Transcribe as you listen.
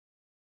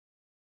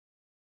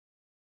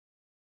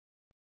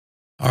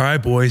All right,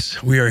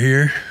 boys, we are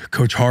here.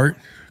 Coach Hart,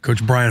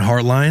 Coach Brian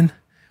Hartline.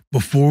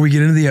 Before we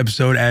get into the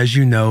episode, as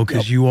you know,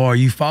 because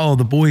you follow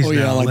the boys now. Oh,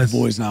 yeah, I like the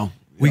boys now. Yep.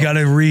 We got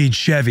to read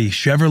Chevy.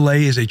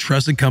 Chevrolet is a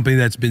trusted company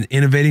that's been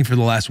innovating for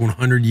the last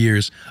 100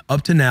 years.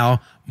 Up to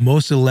now,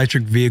 most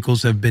electric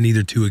vehicles have been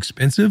either too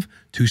expensive,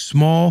 too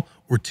small,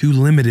 or too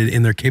limited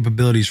in their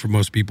capabilities for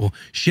most people.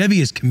 Chevy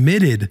is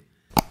committed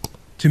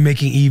to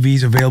making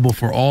EVs available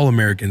for all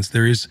Americans.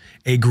 There is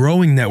a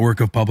growing network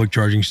of public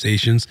charging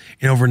stations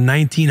and over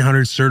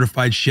 1,900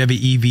 certified Chevy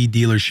EV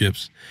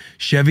dealerships.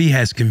 Chevy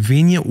has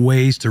convenient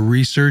ways to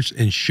research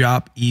and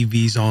shop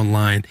EVs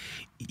online.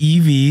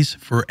 EVs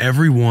for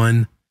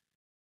everyone,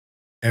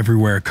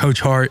 everywhere. Coach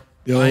Hart,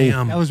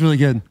 that was really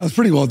good. That was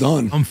pretty well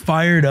done. I'm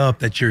fired up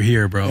that you're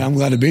here, bro. Yeah, I'm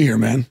glad to be here,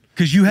 man.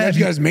 Because you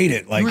guys made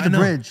it. Like, You were the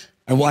bridge.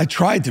 I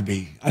tried to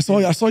be. I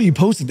saw you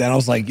posted that. I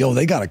was like, yo,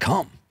 they got to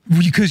come.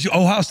 Because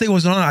Ohio State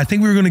wasn't on. I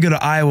think we were going to go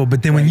to Iowa,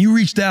 but then when you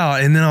reached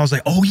out, and then I was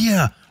like, oh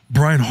yeah,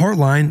 Brian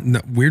Hartline, no,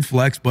 weird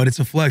flex, but it's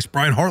a flex.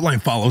 Brian Hartline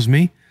follows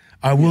me.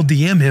 I will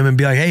DM him and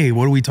be like, hey,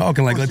 what are we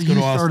talking? Like, let's go to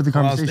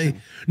Ohio State.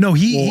 No,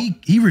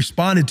 he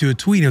responded to a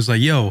tweet and was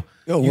like, yo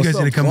you guys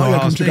need to come to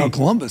Ohio State. Check out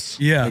Columbus.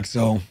 Yeah. Like,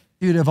 so.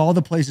 Dude, of all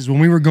the places, when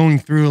we were going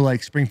through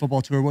like spring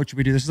football tour, what should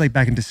we do? This is like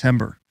back in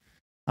December.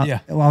 I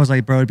was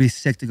like, bro, it'd be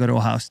sick to go to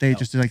Ohio State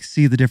just to like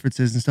see the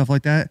differences and stuff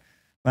like that.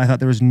 But I thought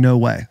there was no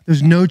way.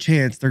 There's no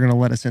chance they're going to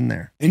let us in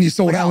there. And you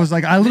sold out. I was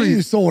like, I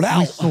literally sold out.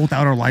 We sold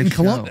out our live in show.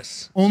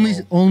 Columbus.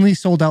 Only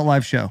sold out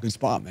live show. Good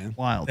spot, man.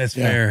 Wild. That's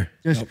fair.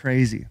 Just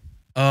crazy.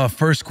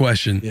 First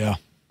question. Yeah.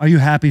 Are you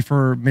happy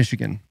for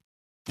Michigan?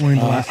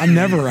 I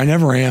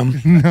never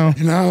am.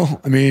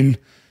 No. I mean,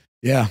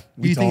 yeah.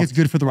 Do you think it's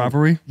good for the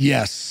rivalry?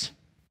 Yes.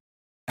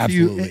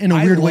 Absolutely. In a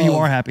weird way, you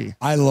are happy.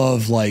 I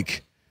love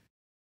like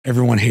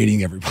everyone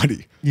hating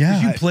everybody.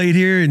 Yeah. You played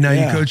here and now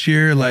you coach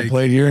here. Like, I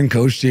played here and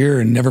coached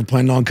here and never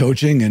planned on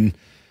coaching.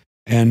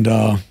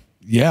 I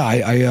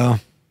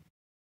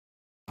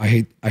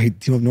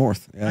hate Team Up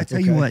North. Yeah, I tell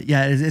you what,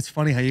 it's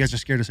funny how you guys are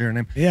scared to say her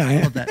name. Yeah,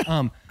 I love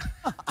that.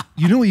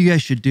 You know what you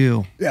guys should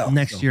do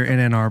next year in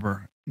Ann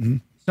Arbor? Mm-hmm.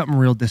 Something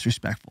real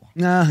disrespectful.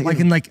 Nah, like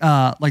in the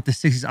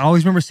 60s. I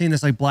always remember seeing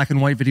this like black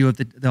and white video of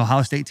the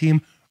Ohio State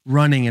team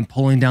running and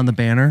pulling down the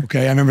banner.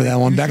 Okay, I remember that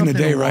one back in the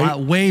day, right?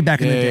 Way back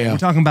in the day. We're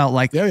talking about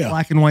like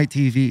black and white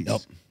TVs.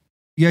 Yep.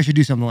 You guys should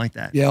do something like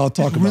that. Yeah, I'll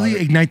talk about really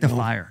it. ignite the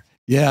fire.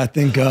 Yeah, I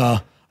think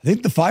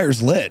the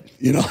fire's lit.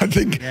 I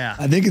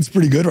think it's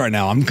pretty good right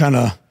now. I'm kind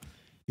of,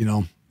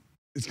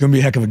 it's going to be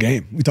a heck of a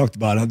game. We talked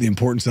about it, the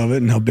importance of it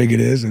and how big it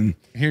is, and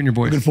hearing your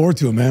voice. Looking forward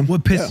to it, man.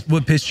 What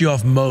pissed you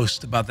off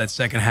most about that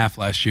second half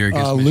last year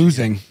against Michigan?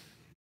 Losing.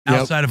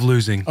 Outside of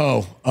losing.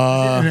 Oh,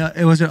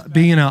 it was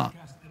being a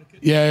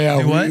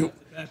what?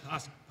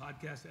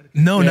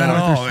 No, not at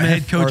all.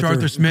 Head coach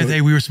Arthur Smith. Hey,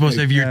 we were supposed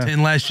to have year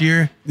 10 last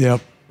year. Yep.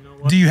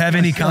 Do you have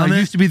any comments?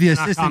 Used to be the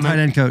assistant tight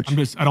end coach.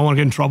 I don't want to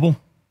get in trouble.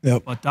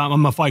 Yep. But I'm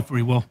gonna fight for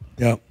you, Will.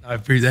 Yep. I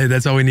appreciate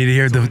that's all we need to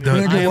hear. Put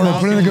in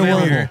a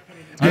good word.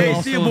 I'm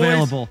also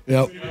available.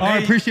 Yep. I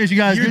appreciate you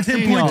guys. You're Good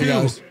seeing y'all.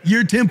 10.2.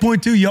 You're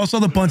 10.2. Y'all saw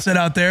the punts set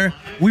out there.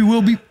 We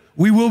will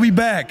be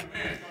back.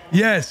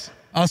 Yes.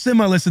 I'll send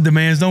my list of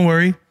demands. Don't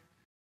worry.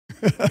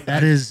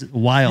 That is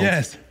wild.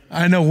 Yes.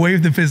 I know.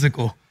 Wave the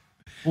physical.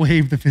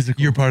 Wave the physical.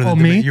 You're part of the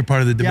me? You're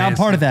part of the demand. Yeah, I'm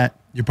part of that.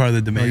 You're part of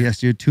the demand. Oh, yes,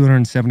 dude.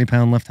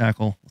 270-pound left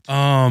tackle.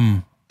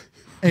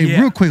 Hey,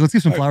 real quick, let's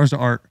give some flowers to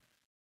Art.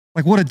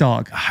 Like, what a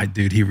dog.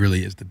 Dude, he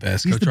really is the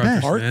best. He's Coach the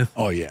best. Arthur Smith.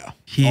 Oh yeah.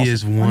 He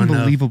is one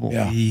Unbelievable.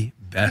 of the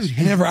best.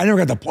 I never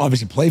got to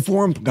obviously play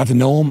for him. Got to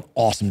know him.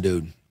 Awesome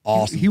dude.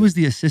 Awesome. He was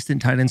the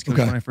assistant tight ends coach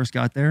when I first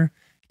got there.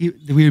 We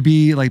would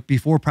be like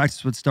before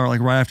practice would start, like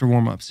right after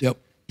warmups. Yep.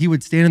 He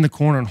would stand in the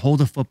corner and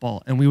hold a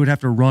football, and we would have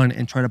to run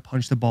and try to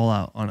punch the ball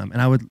out on him.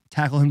 And I would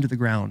tackle him to the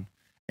ground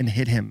and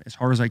hit him as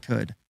hard as I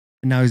could.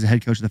 And now he's the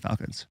head coach of the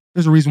Falcons.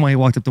 There's a reason why he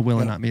walked up to Will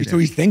and not me. So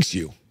he thinks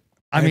you.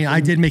 I mean, I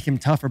did make him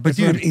tougher, but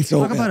dude,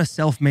 talk about a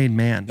self-made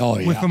man. Oh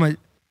yeah. From a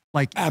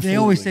Absolutely. They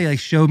always say like,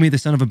 show me the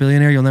son of a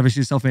billionaire, you'll never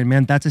see a self-made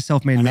man. That's a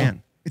self-made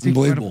man. It's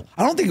unbelievable.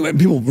 Incredible. I don't think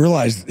people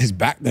realize his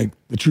the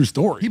true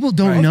story. People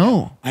don't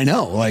know. I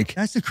know. Like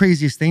that's the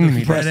craziest thing to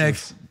me.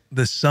 FedEx,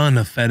 the son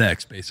of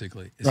FedEx,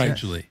 basically,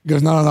 essentially. Right. He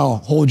goes, no,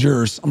 hold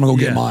yours. I'm gonna go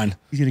get mine.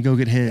 He's gonna go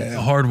get his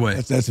the hard way.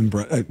 That's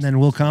impressive. And then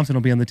Will Compton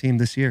will be on the team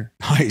this year.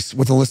 Nice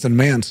with a list of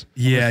demands.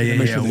 Yeah.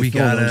 We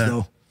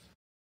gotta.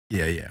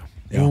 Yeah.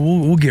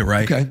 We'll get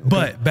right. Okay.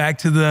 But back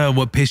to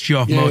what pissed you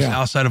off most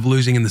outside of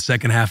losing in the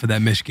second half of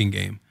that Michigan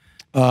game.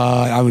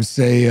 I would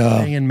say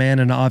staying man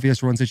in an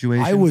obvious run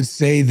situation. I would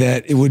say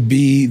that it would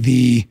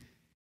be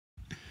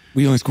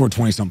we only scored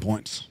 20-some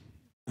points.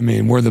 I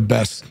mean, we're the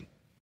best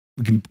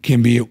we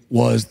can be.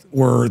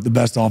 We're the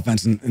best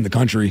offense in the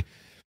country,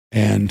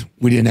 and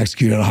we didn't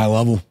execute at a high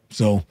level.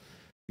 So,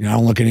 I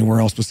don't look anywhere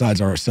else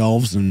besides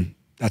ourselves, and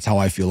that's how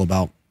I feel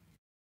about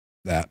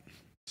that.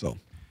 So,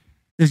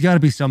 there's got to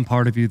be some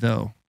part of you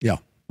though. Yeah.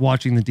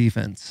 Watching the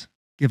defense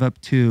give up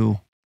 2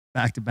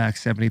 back-to-back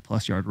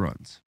 70+ yard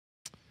runs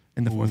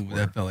in the fourth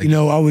quarter. That felt like,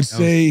 I would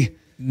say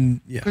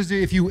because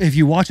if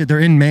you watch it, they're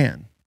in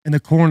man. in the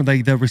corner,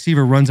 like the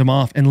receiver runs him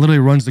off and literally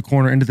runs the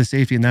corner into the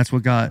safety, and that's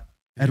what got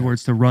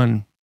Edwards to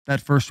run that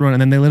first run,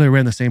 and then they literally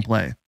ran the same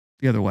play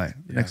the other way,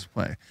 the next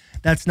play.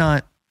 That's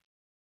not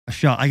a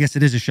shot. I guess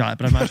it is a shot,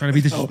 but I'm not trying to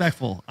be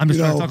disrespectful. I'm just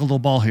trying to talk a little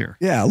ball here.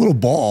 Yeah, a little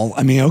ball.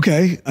 I mean,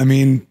 okay. I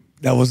mean,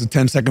 that was a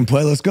 10-second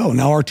play. Let's go.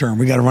 Now our turn.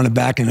 We got to run it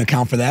back and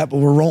account for that, but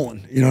we're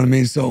rolling. You know what I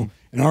mean? So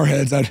in our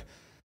heads, I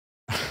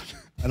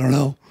don't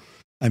know.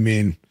 I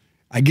mean,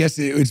 I guess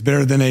it's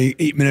better than a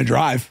 8-minute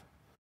drive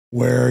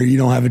where you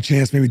don't have a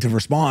chance maybe to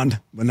respond,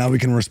 but now we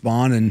can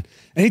respond. And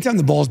anytime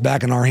the ball's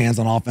back in our hands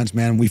on offense,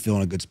 man, we feel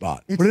in a good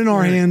spot. Put it in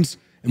our hands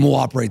and we'll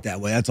operate that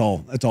way. That's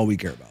all we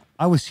care about.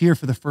 I was here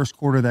for the first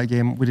quarter of that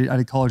game. I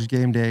did college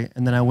game day,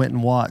 and then I went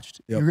and watched.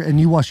 And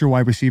you watched your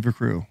wide receiver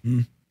crew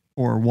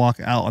or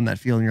walk out on that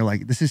field, and you're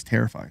like, this is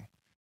terrifying.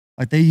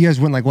 Like you guys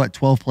went like what,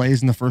 12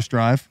 plays in the first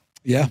drive?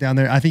 Yeah. Down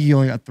there. I think you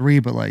only got 3,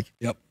 but like.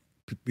 Yep.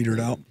 Petered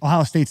out.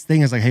 Ohio State's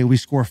thing is like, hey, we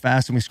score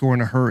fast and we score in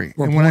a hurry.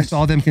 And when I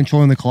saw them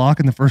controlling the clock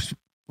in the first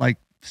like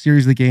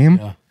series of the game,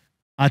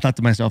 I thought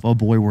to myself, oh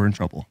boy, we're in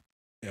trouble.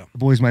 Yeah. The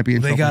boys might be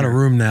in trouble. They got a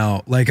room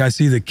now. Like I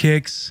see the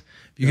kicks.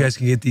 If you guys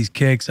can get these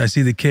kicks, I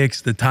see the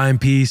kicks, the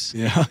timepiece.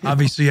 Yeah.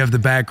 Obviously you have the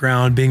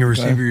background, being a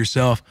receiver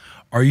yourself.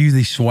 Are you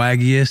the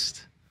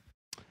swaggiest?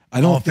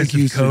 I don't think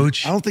you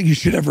coach. I don't think you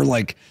should ever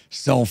like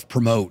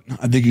self-promote.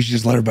 I think you should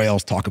just let everybody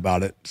else talk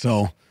about it.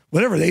 So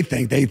whatever they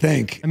think, they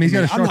think. I mean, he's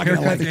got a short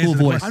haircut, the cool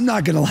voice. I'm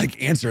not going to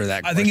like answer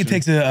that question. I think it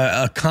takes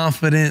a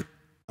confident,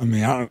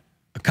 a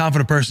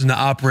confident person to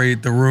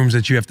operate the rooms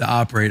that you have to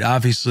operate.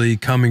 Obviously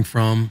coming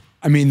from.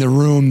 I mean, the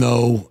room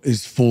though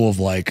is full of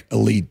like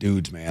elite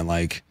dudes, man.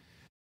 Like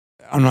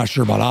I'm not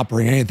sure about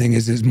operating anything.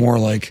 Is more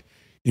like,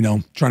 you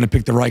know, trying to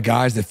pick the right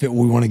guys that fit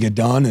what we want to get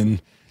done.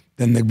 And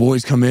then the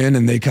boys come in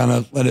and they kind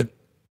of let it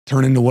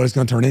turn into what it's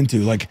going to turn into.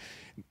 Like,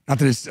 not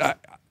that it's,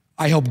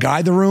 I help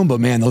guide the room, but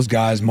man, those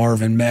guys,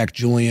 Marvin, Mac,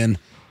 Julian,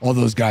 all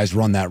those guys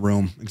run that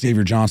room.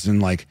 Xavier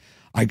Johnson, like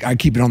I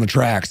keep it on the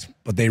tracks,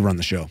 but they run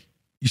the show.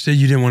 You said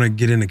you didn't want to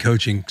get into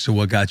coaching. So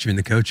what got you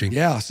into coaching?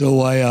 Yeah. So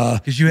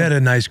because you had a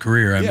nice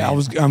career. I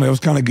mean, it was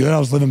kind of good. I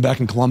was living back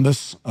in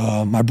Columbus.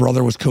 My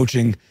brother was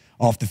coaching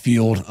off the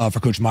field for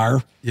Coach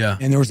Meyer. Yeah.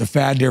 And there was a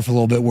fad there for a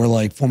little bit where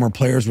like former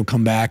players would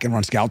come back and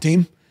run scout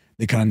team.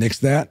 They kind of nixed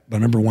that. But I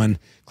remember when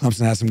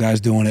Clemson had some guys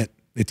doing it,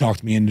 they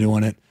talked me into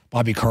doing it.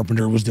 Bobby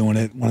Carpenter was doing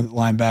it, one of the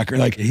linebacker.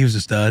 Like he was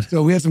a stud.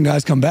 So we had some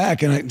guys come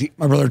back, and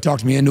my brother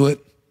talked me into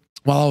it.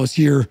 While I was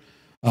here,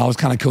 I was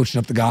kind of coaching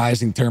up the guys.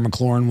 I think Terry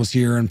McLaurin was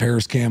here and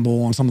Paris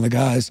Campbell and some of the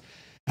guys.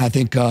 I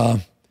think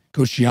Coach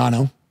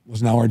Ciano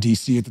was now our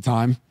DC at the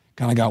time.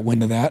 Kind of got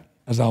wind of that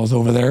as I was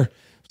over there.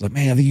 I was like,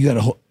 man, I think you got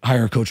to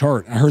hire Coach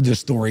Hart. And I heard this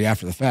story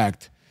after the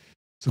fact.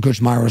 So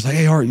Coach Meyer was like,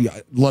 hey, Hart,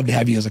 I'd love to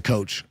have you as a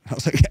coach. I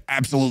was like,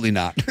 absolutely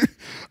not.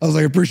 I was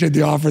like, I appreciate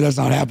the offer. That's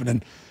not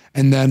happening.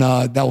 And then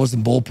that was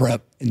in bowl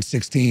prep in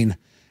 16.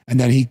 And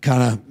then he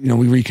kind of, you know,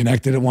 we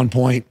reconnected at one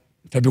point,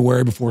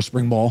 February before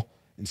spring ball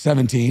in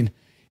 17.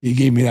 He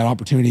gave me that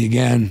opportunity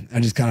again. I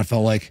just kind of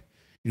felt like,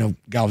 you know,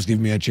 God was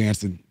giving me a chance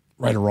to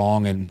right or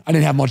wrong. And I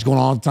didn't have much going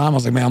on at the time. I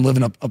was like, man, I'm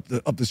living up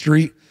the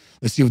street.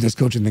 Let's see what this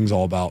coaching thing's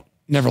all about.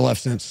 Never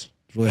left since.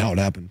 It's really how it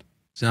happened.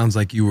 Sounds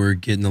like you were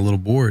getting a little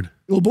bored. A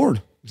little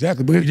bored.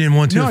 Exactly. But you didn't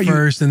want to at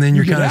first, and then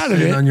you're kind of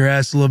sitting on your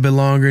ass a little bit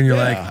longer, and you're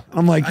like,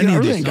 I'm like, I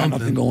really ain't got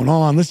nothing going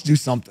on. Let's do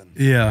something.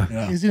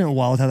 Yeah. Isn't it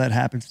wild how that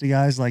happens to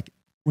guys? Like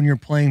when you're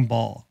playing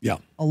ball,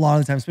 a lot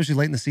of the time, especially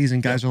late in the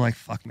season, guys are like,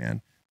 fuck,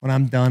 man, when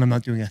I'm done, I'm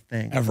not doing a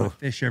thing. Ever. I'm gonna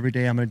fish every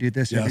day. I'm going to do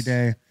this every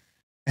day.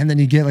 And then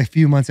you get like a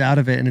few months out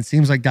of it, and it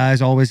seems like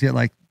guys always get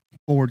like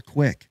bored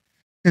quick.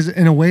 Because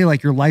in a way,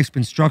 like your life's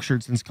been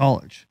structured since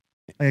college.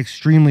 Like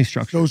extremely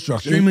structured. So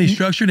structured. Extremely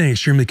structured and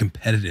extremely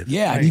competitive.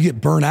 Yeah, and you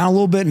get burnt out a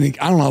little bit. And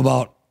I don't know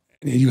about,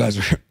 you guys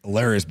are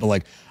hilarious, but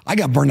like I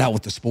got burned out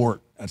with the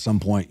sport at some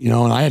point, you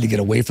know, and I had to get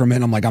away from it.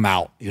 And I'm like, I'm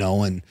out, you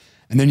know, and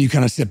then you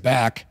kind of sit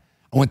back.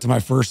 I went to my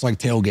first like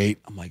tailgate.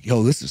 I'm like,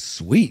 yo, this is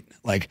sweet.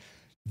 Like,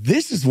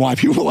 this is why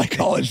people like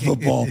college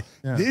football.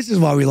 This is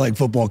why we like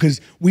football,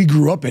 because we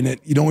grew up in it.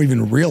 You don't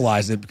even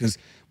realize it because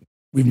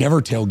we've never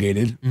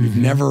tailgated. We've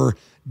never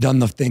done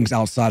the things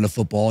outside of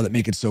football that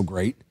make it so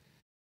great.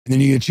 And then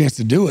you get a chance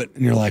to do it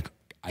and you're like,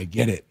 I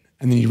get it.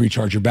 And then you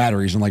recharge your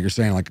batteries. And like you're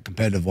saying, like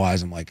competitive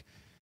wise, I'm like,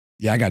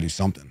 yeah, I got to do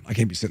something. I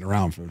can't be sitting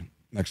around for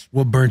next.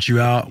 What burnt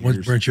you out?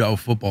 What burnt you out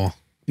with football?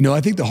 You know,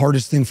 I think the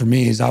hardest thing for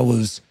me is I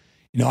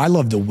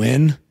love to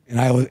win.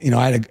 And I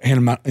had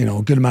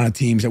a good amount of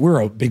teams that we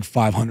were a big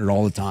 500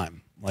 all the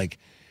time. Like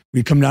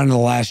we'd come down to the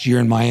last year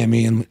in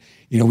Miami and,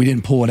 you know, we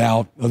didn't pull it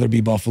out, whether it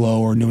be Buffalo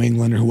or New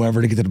England or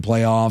whoever, to get to the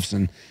playoffs.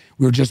 And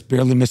we were just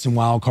barely missing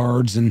wild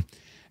cards. And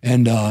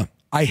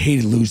I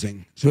hated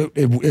losing. So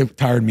it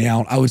tired me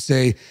out. I would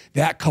say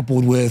that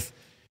coupled with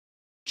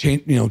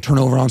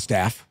turnover on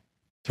staff,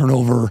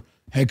 turnover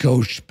head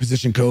coach,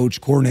 position coach,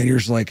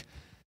 coordinators, like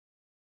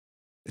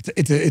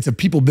it's a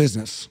people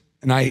business.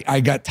 And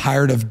I got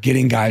tired of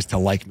getting guys to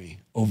like me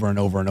over and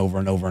over and over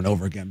and over and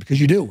over again,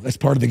 because you do. That's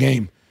part of the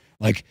game.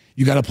 Like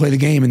you got to play the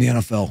game in the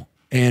NFL.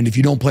 And if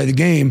you don't play the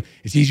game,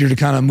 it's easier to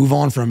kind of move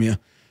on from you.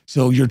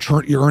 So you're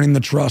earning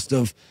the trust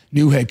of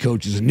new head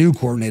coaches and new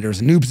coordinators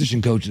and new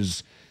position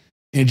coaches,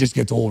 and it just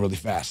gets old really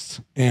fast.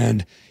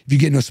 And if you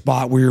get in a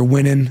spot where you're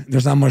winning,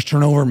 there's not much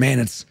turnover, man,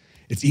 it's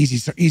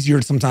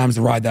easier sometimes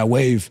to ride that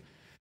wave.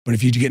 But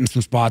if you get in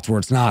some spots where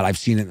it's not, I've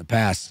seen it in the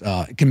past,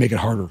 it can make it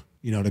harder,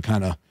 to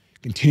kind of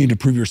continue to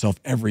prove yourself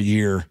every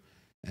year.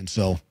 And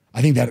so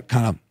I think that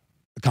kind of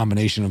the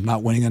combination of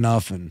not winning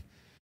enough and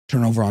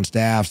turnover on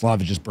staffs, a lot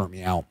of it just burnt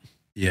me out.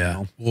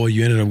 Yeah. Well,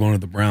 you ended up going to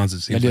the Browns.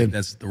 It seems like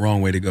that's the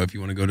wrong way to go if you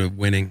want to go to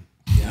winning.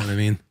 You know what I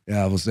mean?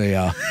 Yeah, I will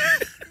say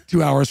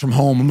 2 hours from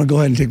home, I'm going to go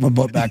ahead and take my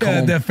butt back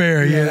home. That's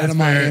fair. Yeah, out of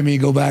Miami,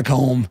 go back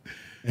home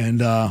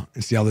and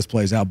see how this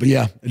plays out. But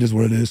yeah, it is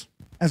what it is.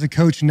 As a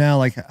coach now,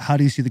 like, how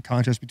do you see the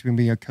contrast between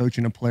being a coach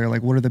and a player?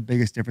 Like, what are the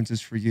biggest differences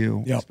for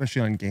you,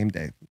 especially on game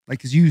day? Like,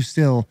 because you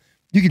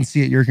can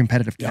see it. You're a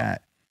competitive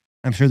cat.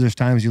 I'm sure there's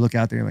times you look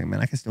out there and you're like,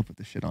 man, I can still put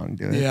this shit on and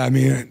do it. Yeah, I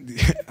mean,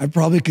 I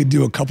probably could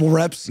do a couple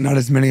reps, not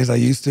as many as I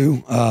used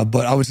to.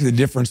 But I would say the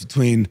difference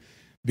between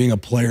being a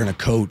player and a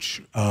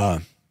coach,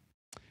 it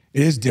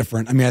is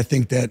different. I mean, I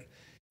think that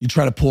you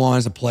try to pull on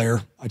as a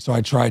player. So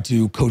I try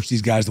to coach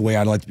these guys the way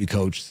I'd like to be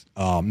coached.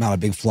 I'm not a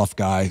big fluff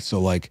guy. So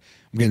like,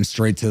 I'm getting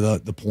straight to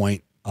the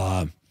point.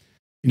 So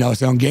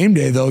on game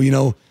day though,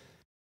 you're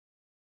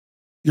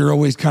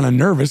always kind of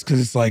nervous because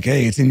it's like,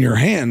 hey, it's in your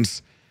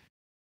hands.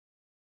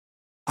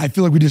 I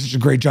feel like we do such a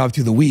great job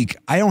through the week.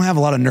 I don't have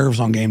a lot of nerves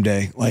on game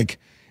day. Like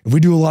if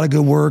we do a lot of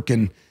good work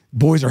and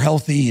boys are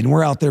healthy and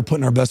we're out there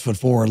putting our best foot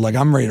forward, like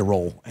I'm ready to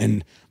roll.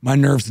 And my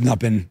nerves have not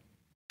been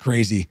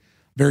crazy.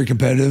 Very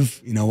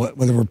competitive,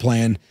 whether we're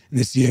playing in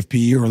the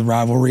CFP or the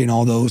rivalry and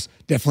all those,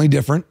 definitely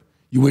different.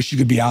 You wish you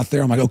could be out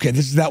there. I'm like, okay,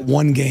 this is that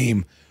one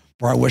game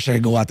where I wish I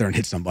could go out there and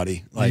hit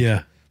somebody. Like,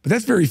 but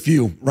that's very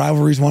few.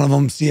 Rivalry is one of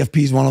them.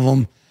 CFP is one of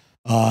them.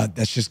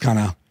 That's just kind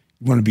of,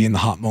 you want to be in the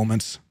hot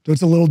moments. So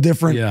it's a little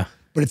different,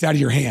 but it's out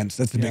of your hands.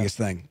 That's the biggest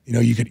thing.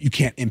 You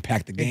can't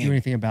impact the game. Can't do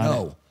anything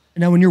about it.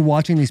 And now when you're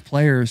watching these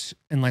players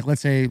and like,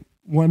 let's say,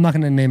 well, I'm not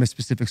going to name a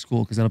specific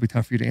school because that'll be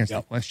tough for you to answer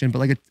the question, but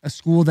like a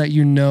school that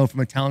from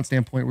a talent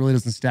standpoint really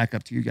doesn't stack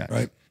up to you guys.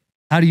 Right.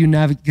 How do you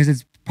navigate? Because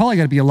it's probably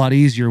got to be a lot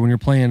easier when you're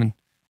playing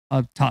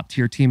a top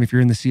tier team. If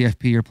you're in the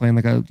CFP or playing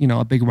like a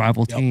big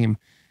rival team,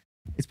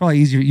 it's probably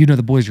easier.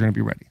 The boys are going to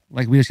be ready.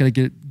 Like we just got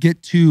to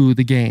get to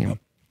the game,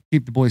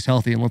 keep the boys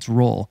healthy, and let's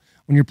roll.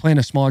 When you're playing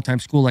a smaller time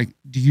school, like,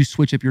 do you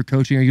switch up your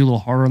coaching? Are you a little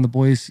harder on the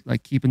boys,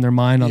 like keeping their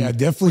mind on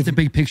definitely what the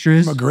big picture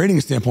is? From a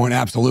grading standpoint,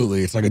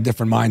 absolutely. It's like a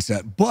different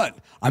mindset. But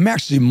I'm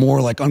actually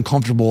more like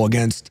uncomfortable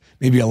against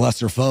maybe a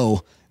lesser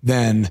foe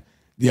than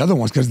the other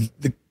ones because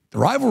the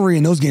rivalry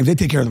in those games, they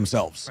take care of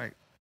themselves. Right.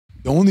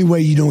 The only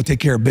way you don't take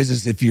care of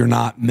business if you're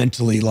not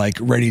mentally like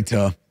ready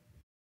to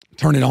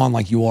turn it on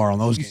like you are on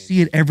those games. You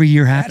see it every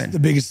year happen.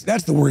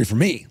 That's the worry for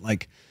me.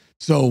 Like,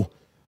 so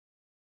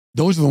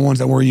those are the ones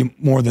that worry you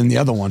more than the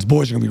other ones.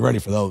 Boys are gonna be ready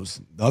for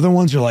those. The other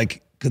ones are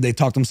like, could they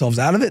talk themselves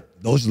out of it?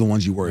 Those are the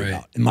ones you worry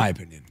about, in my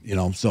opinion.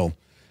 So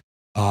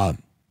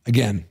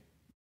again,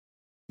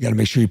 you got to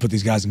make sure you put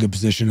these guys in good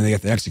position and they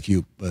have to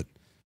execute. But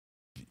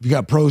if you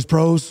got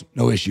pros,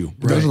 no issue.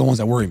 But those are the ones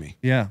that worry me.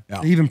 Yeah.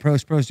 Even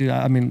pros, dude.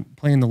 I mean,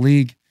 playing the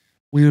league,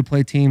 we would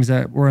play teams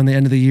that were in the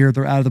end of the year.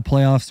 They're out of the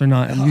playoffs. They're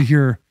not. And you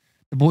hear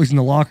the boys in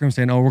the locker room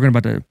saying, "Oh,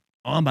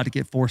 I'm about to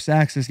get 4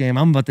 sacks this game.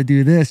 I'm about to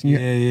do this." And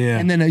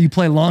And then you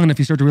play long enough,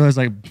 you start to realize,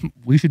 like,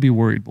 we should be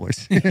worried,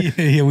 boys.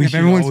 If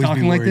everyone's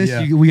talking like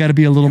this, we got to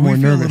be a little more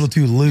nervous. A little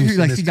too loose.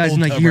 Like, see guys in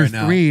like year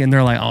 3, and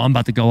they're like, "Oh, I'm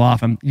about to go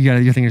off." You're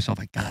thinking to yourself,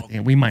 like, "God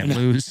damn, we might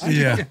lose."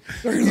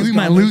 We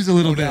might lose a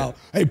little bit.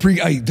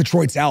 Hey,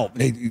 Detroit's out.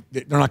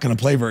 They're not going to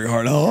play very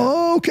hard.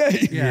 Oh, okay.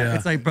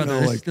 It's like, brother,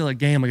 it's still a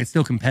game. Like, it's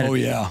still competitive. Oh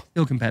yeah,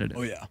 still competitive.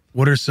 Oh yeah.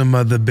 What are some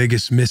of the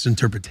biggest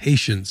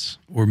misinterpretations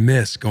or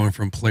myths going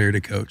from player to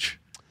coach?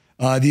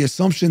 The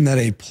assumption that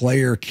a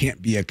player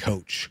can't be a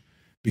coach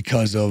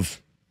because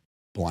of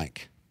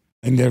blank.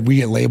 And that we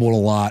get labeled a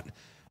lot.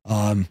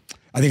 I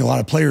think a lot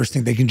of players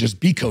think they can just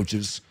be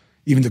coaches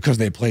even because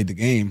they played the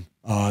game.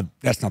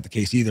 That's not the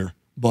case either.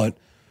 But,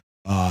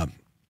 I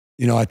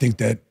think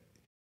that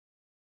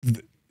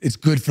it's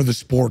good for the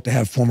sport to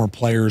have former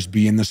players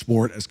be in the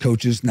sport as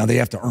coaches. Now they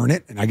have to earn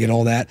it, and I get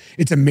all that.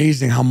 It's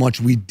amazing how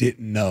much we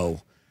didn't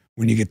know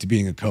when you get to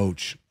being a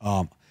coach.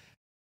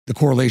 The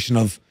correlation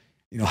of,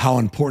 how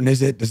important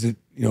is it? Does it,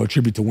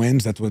 attribute to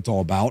wins? That's what it's all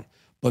about.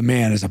 But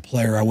man, as a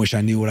player, I wish I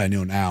knew what I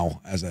know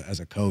now as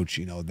a coach,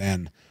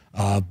 then.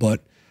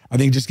 But I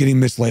think just getting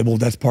mislabeled,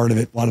 that's part of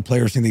it. A lot of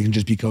players think they can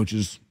just be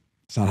coaches.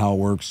 It's not how it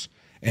works.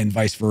 And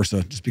vice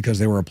versa. Just because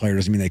they were a player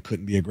doesn't mean they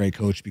couldn't be a great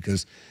coach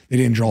because they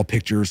didn't draw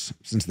pictures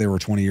since they were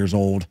 20 years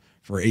old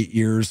for 8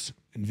 years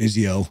in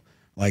Visio.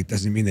 Like,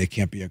 doesn't mean they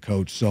can't be a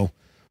coach. So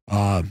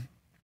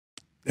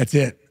that's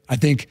it. I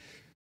think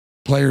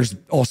players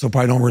also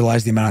probably don't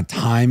realize the amount of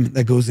time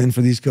that goes in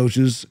for these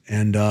coaches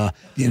and the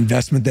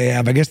investment they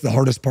have. I guess the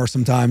hardest part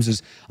sometimes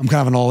is I'm kind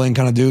of an all-in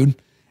kind of dude.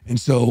 And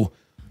so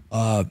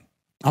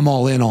I'm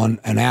all in on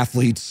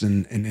athletes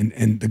and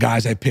the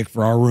guys I pick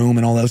for our room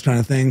and all those kind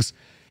of things.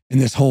 In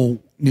this whole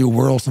new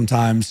world,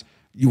 sometimes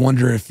you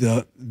wonder if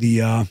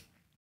the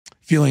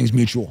feeling's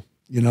mutual.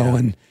 you know,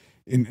 and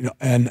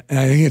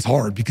I think it's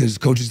hard because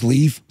coaches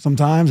leave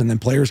sometimes, and then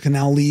players can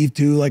now leave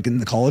too, like in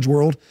the college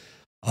world.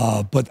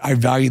 But I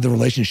value the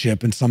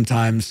relationship, and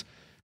sometimes,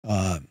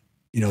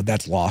 you know,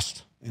 that's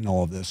lost in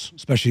all of this,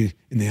 especially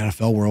in the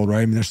NFL world,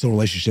 right? I mean, there's still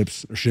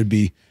relationships, there should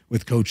be,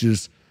 with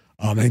coaches.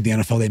 I think the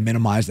NFL, they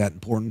minimize that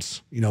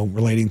importance, you know,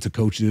 relating to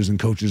coaches and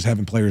coaches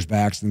having players'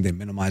 backs. I think they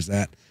minimize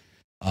that.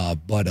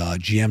 But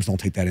GMs don't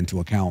take that into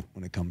account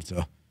when it comes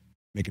to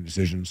making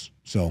decisions.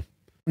 So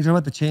we talk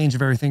about the change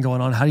of everything going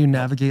on. How do you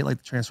navigate like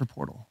the transfer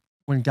portal?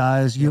 When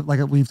guys, you like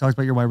we've talked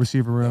about your wide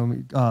receiver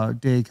room,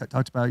 Dave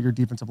talked about your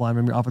defensive line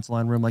room, your offensive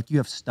line room. Like you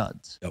have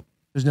studs. Yep.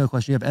 There's no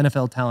question. You have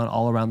NFL talent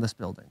all around this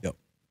building. Yep.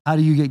 How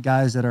do you get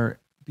guys that are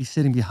be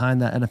sitting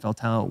behind that NFL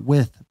talent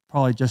with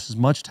probably just as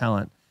much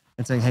talent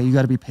and saying, hey, you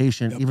got to be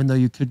patient, even though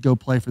you could go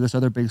play for this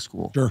other big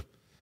school? Sure.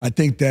 I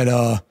think that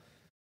I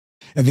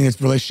think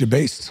it's relationship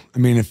based. I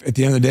mean, if at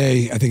the end of the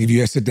day, I think if you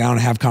guys sit down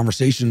and have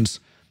conversations,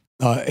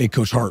 hey,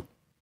 Coach Hart,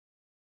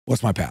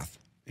 what's my path?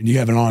 And you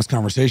have an honest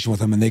conversation with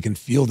them, and they can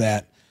feel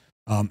that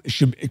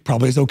it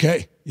probably is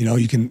okay. You know,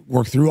 you can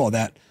work through all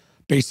that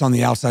based on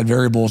the outside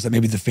variables that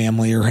maybe the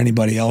family or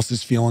anybody else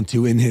is feeling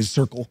too in his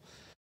circle.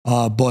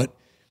 But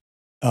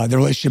the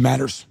relationship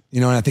matters,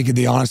 you know, and I think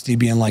the honesty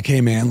being like,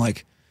 hey man,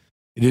 like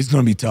it is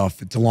going to be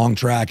tough. It's a long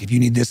track. If you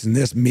need this and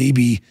this,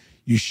 maybe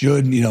you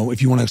should, you know,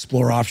 if you want to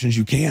explore options,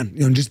 you can,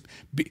 you know, just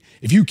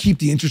if you keep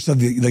the interest of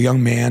the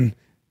young man,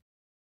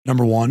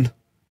 number one,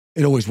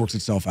 it always works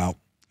itself out.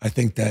 I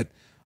think that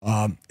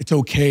it's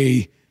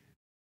okay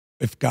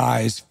if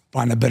guys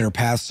find a better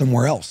path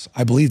somewhere else.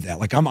 I believe that.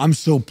 Like I'm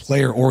so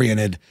player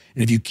oriented,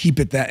 and if you keep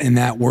it that in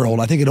that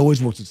world, I think it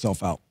always works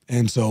itself out.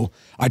 And so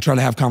I try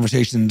to have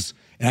conversations,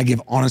 and I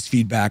give honest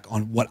feedback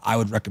on what I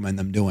would recommend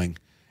them doing.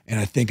 And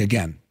I think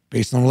again,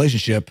 based on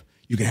relationship,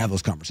 you can have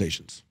those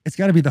conversations. It's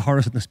got to be the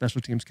hardest with the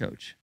special teams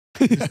coach.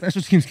 The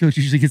special teams coach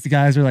usually gets the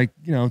guys who are like,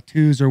 you know,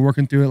 twos or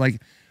working through it.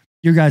 Like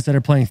your guys that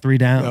are playing 3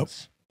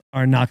 downs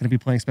are not going to be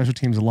playing special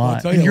teams a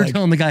lot. And you're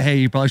telling the guy, hey,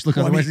 you probably should look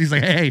on the West. He's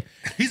like, hey,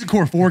 he's a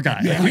core 4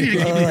 guy. Yeah, we need to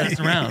keep these guys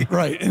around.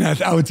 Right. And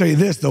I would tell you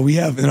this, though, we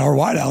have in our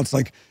wideouts,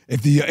 like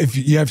if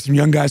you have some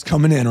young guys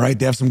coming in, right,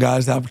 they have some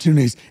guys, the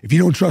opportunities. If you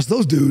don't trust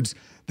those dudes,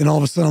 then all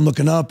of a sudden I'm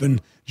looking up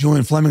and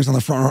Julian Fleming's on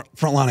the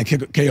front line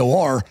of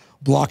KOR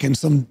blocking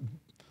some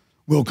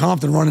Will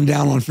Compton running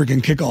down on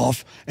freaking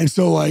kickoff. And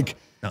so like,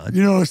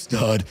 you know, a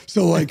stud.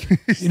 So like,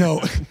 you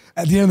know,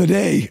 at the end of the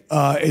day,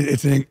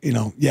 it's an, you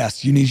know,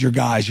 yes, you need your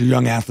guys, your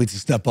young athletes to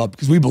step up,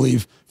 because we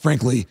believe,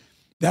 frankly,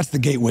 that's the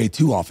gateway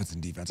to offense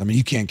and defense. I mean,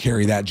 you can't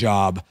carry that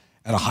job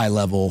at a high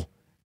level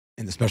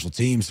in the special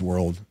teams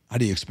world. How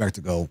do you expect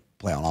to go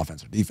play on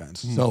offense or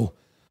defense? So,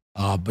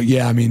 but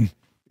yeah, I mean,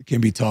 it can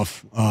be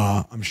tough.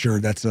 I'm sure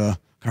that's a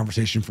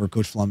conversation for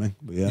Coach Fleming.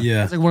 But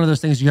yeah. It's like one of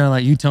those things you gotta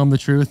like, you tell them the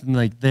truth, and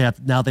like they have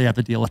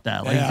to deal with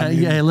that. Like,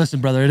 hey,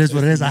 listen, brother, it is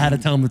what it is. I had to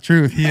tell them the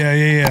truth.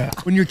 Yeah.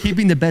 When you're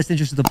keeping the best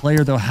interest of the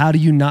player, though, how do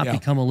you not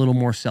become a little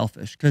more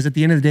selfish? Because at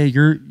the end of the day,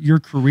 your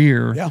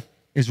career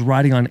is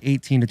riding on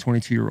 18 to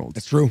 22-year-olds.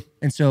 That's true.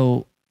 And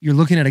so you're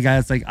looking at a guy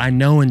that's like, I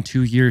know in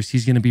 2 years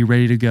he's going to be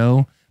ready to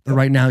go, but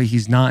right now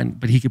he's not,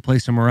 but he could play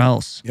somewhere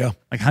else. Yeah.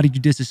 Like, how did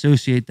you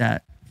disassociate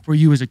that for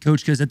you as a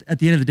coach? Because at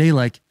the end of the day,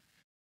 like,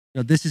 you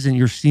know, this isn't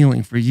your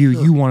ceiling for you.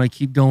 Sure. You want to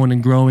keep going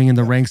and growing in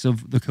the ranks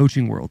of the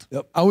coaching world.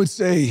 Yep. I would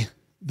say,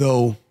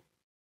 though,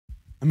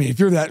 I mean, if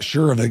you're that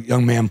sure of a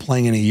young man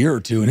playing in a year or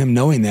two and him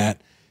knowing that,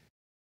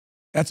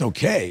 that's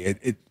okay.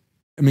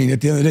 I mean,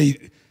 at the end of the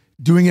day,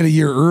 doing it a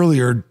year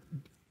earlier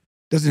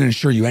doesn't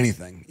ensure you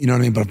anything. You know what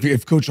I mean? But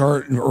if Coach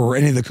Hart or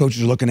any of the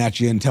coaches are looking at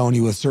you and telling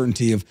you with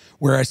certainty of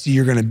where I see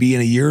you're going to be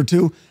in a year or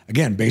two,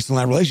 again, based on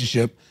that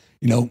relationship,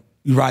 you know,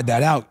 you ride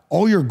that out.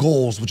 All your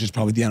goals, which is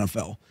probably the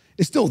NFL,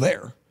 is still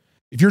there.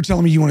 If you're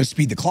telling me you want to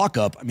speed the clock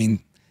up, I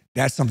mean,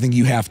 that's something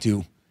you have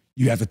to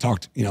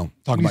talk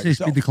about When you say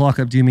yourself. speed the clock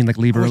up, do you mean like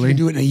leave early? You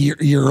do it in a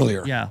year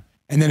earlier. Yeah.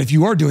 And then if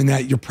you are doing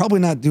that, you're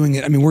probably not doing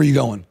it. I mean, where are you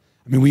going?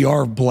 I mean, we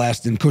are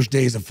blessed, and Coach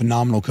Day is a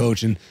phenomenal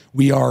coach, and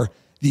we are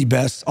the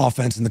best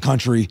offense in the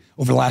country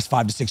over the last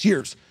 5 to 6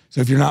 years.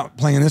 So if you're not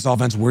playing in this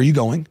offense, where are you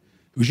going?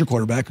 Who's your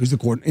quarterback? Who's the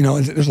quarterback? You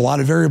know, there's a lot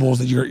of variables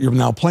that you're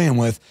now playing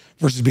with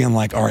versus being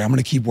like, all right, I'm going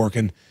to keep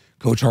working.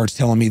 Coach Hart's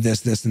telling me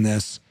this, and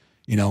this,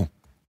 you know,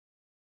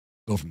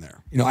 go from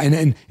there. You know, and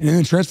in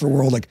the transfer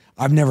world, like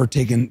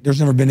there's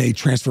never been a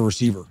transfer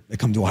receiver that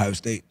come to Ohio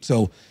State.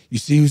 So you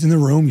see who's in the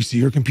room, you see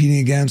who you're competing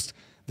against.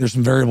 There's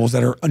some variables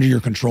that are under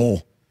your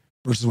control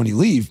versus when you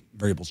leave,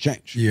 variables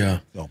change. Yeah.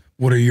 So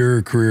what are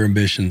your career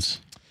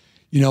ambitions?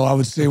 You know, I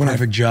would say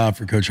perfect job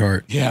for Coach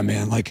Hart. Yeah,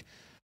 man. Like,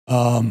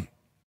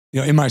 you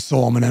know, in my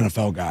soul, I'm an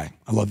NFL guy.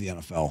 I love the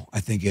NFL. I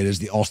think it is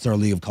the all-star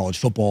league of college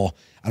football.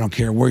 I don't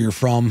care where you're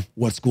from,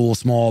 what school,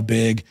 small,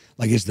 big.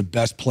 Like, it's the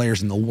best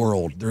players in the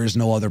world. There is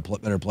no other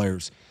better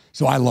players.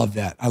 So I love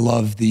that. I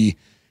love the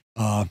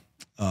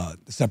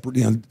separate,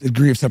 you know,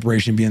 degree of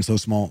separation being so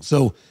small.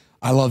 So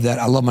I love that.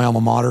 I love my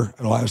alma mater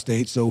at Ohio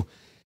State. So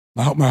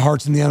my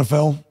heart's in the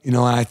NFL, and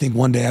I think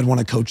one day I'd want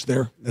to coach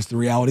there. That's the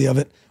reality of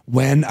it.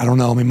 When, I don't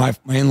know. I mean, my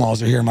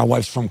in-laws are here. My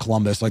wife's from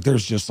Columbus. Like,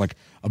 there's just like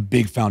a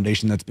big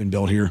foundation that's been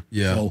built here.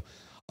 Yeah. So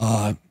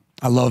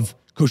I love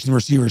coaching the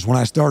receivers. When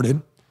I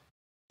started,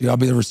 I'll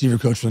be the receiver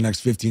coach for the next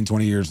 15,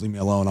 20 years. Leave me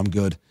alone. I'm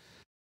good.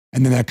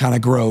 And then that kind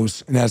of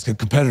grows. And as a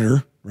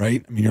competitor,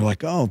 right? I mean, you're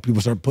like, oh,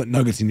 people start putting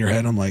nuggets in your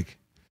head. I'm like,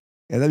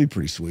 yeah, that'd be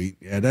pretty sweet.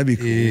 Yeah, that'd be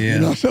cool.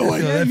 Yeah. So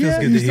like, that feels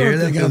good you to start hear.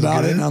 That thinking feels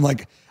about good. it. And I'm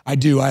like, I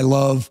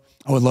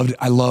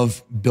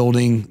love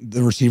building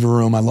the receiver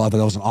room. I love that.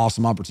 That was an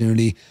awesome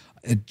opportunity.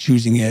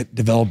 Choosing it,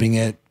 developing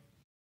it.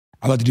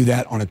 I like to do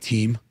that on a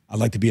team. I'd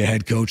like to be a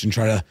head coach and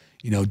try to,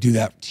 do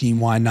that team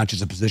wide, not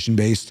just a position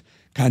based.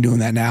 Kind of doing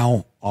that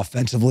now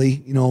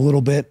offensively, a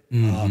little bit.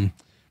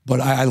 But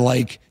I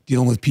like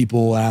dealing with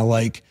people, and I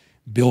like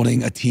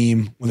building a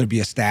team, whether it be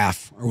a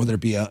staff or whether it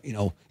be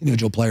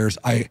individual players.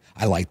 I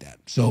like that.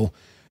 So,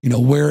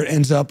 where it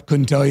ends up,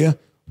 couldn't tell you,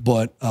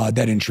 but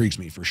that intrigues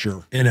me for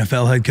sure.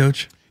 NFL head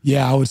coach?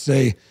 Yeah, I would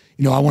say,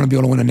 I want to be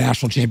able to win a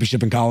national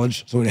championship in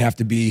college. So it'd have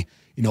to be,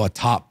 a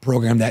top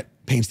program that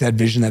paints that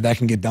vision that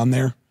can get done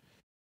there.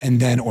 And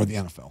then, or the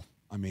NFL.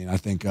 I mean, I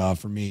think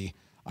for me,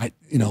 like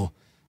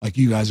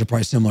you guys are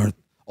probably similar.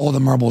 All the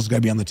marbles got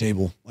to be on the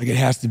table. Like, it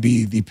has to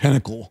be the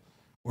pinnacle,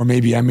 or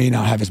maybe I may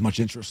not have as much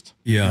interest.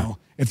 Yeah.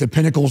 If the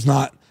pinnacle's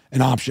not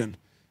an option,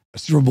 a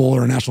Super Bowl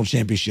or a national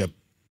championship,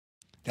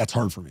 that's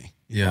hard for me.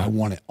 Yeah. I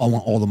want it. I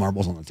want all the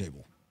marbles on the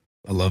table.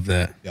 I love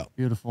that. Yeah.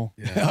 Beautiful.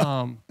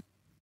 Yeah.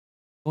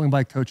 Going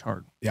by Coach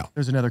Hart. Yeah.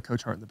 There's another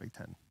Coach Hart in the Big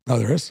Ten. Oh,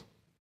 there is?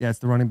 Yeah, it's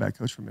the running back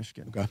coach from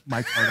Michigan. Okay.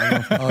 Mike Hart. I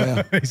don't know if Oh,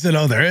 yeah. He said,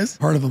 oh, there is?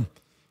 Part of them.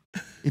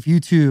 if you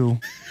two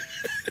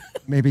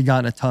maybe got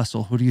in a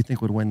tussle, who do you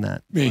think would win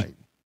that Me. fight?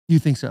 You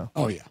think so?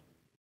 Oh, yeah.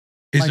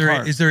 Is Mike there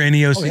Hart. is there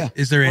any OC? Oh, yeah.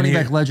 Is there Running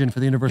any back legend for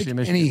the University of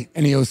Michigan.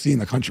 Any OC in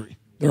the country,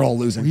 they're all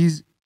losing.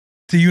 He's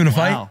to you in a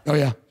fight? wow. Oh,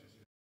 yeah.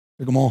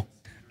 Pick them all.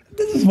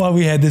 This is why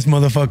we had this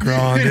motherfucker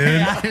on,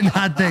 dude. I did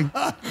not think.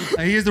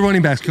 He is the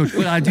running backs coach,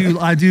 but I do.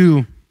 I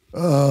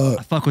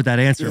fuck with that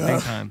answer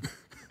big time.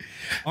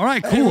 All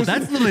right, cool.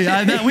 That's literally.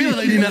 We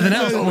don't need nothing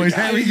else, boys.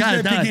 Hey, we got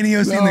it done. Pick any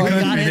OC in the No,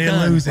 country, got it they're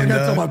done. losing. Like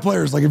I tell my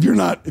players, like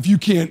if you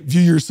can't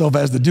view yourself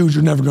as the dude,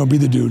 you're never going to be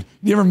the dude.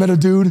 You ever met a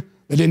dude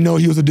that didn't know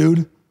he was a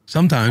dude?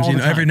 Sometimes, All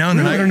the every time. now and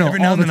then, Really? every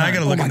now and then, All I the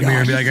gotta time. look Oh in my the mirror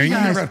and be gosh. like, are you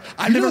guys-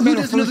 I never who met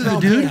a doesn't know first the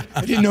round dude? pick.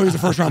 I didn't know he was a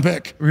first round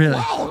pick. Really?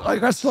 Wow, I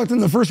got selected in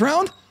the first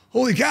round.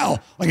 Holy cow!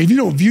 Like if you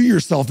don't view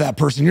yourself that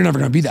person, you're never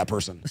going to be that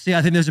person. See,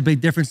 I think there's a big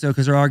difference though,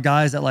 because there are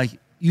guys that like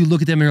you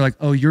look at them and you're like,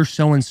 oh, you're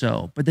so and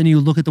so, but then you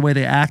look at the way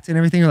they act and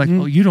everything, you're like,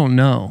 oh, you don't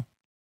know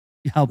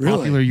how Really?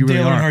 popular you really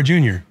Dale are. Earnhardt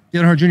Jr.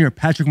 Dale Earnhardt Jr.,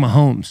 Patrick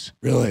Mahomes.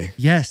 Really?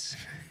 Yes.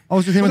 I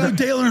was with him with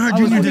Dale Earnhardt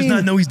I was- Jr. I does mean-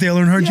 not know he's Dale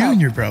Earnhardt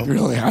Jr., bro.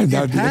 Really?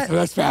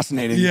 That's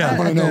fascinating. Yeah. I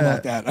want to know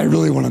about that. I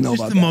really want to know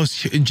about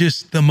that.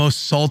 Just the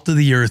most salt of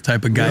the earth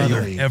type of guy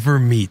Really? you'll ever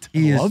meet.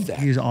 He love is, that.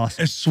 he is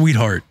awesome. A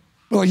sweetheart.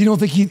 But like, you don't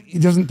think he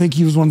doesn't think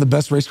he was one of the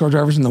best race car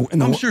drivers in the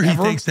I'm sure he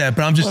ever? thinks that,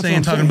 but I'm just Well, saying,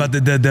 that's what talking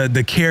I'm about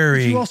the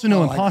carrying. You also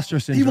know imposter He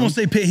syndrome.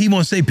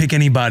 won't say pick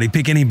anybody.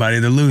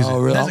 They're losing.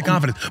 Oh, really? That's a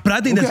confidence. But I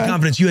think that's a Okay.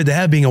 confidence you had to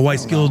have being a white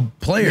skilled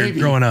player Maybe.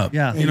 growing up.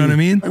 Yeah. You know what I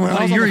mean? When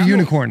I was You're on a the field-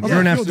 unicorn. I was You're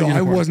on an the field, absolute though,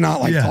 unicorn. I was not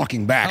like Yeah.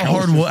 talking back.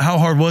 How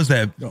hard was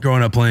that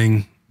growing up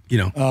playing, I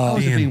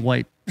was just being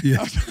white.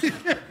 yeah.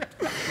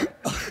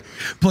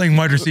 playing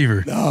wide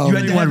receiver? You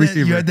had to wide have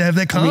receiver. You had to have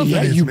that I mean,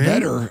 confidence, yeah, you man.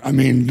 better. I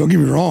mean, don't get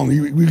me wrong.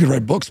 We could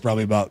write books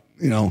probably about,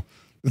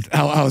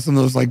 how some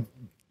of those like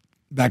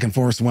back and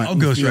forth went. I'll in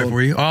the ghostwrite field.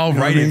 for you. I'll You know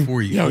write what I it mean?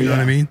 for you. Yeah, You know what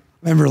I mean?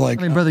 Remember, like,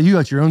 I mean, brother, you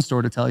got your own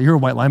story to tell. You're a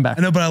white linebacker.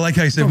 I know, but I like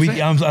how he said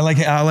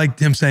I like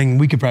him saying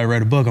we could probably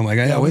write a book. I'm like,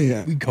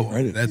 we go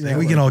write it. that Yeah, thing.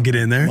 We right. can all get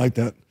in there. I like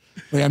that.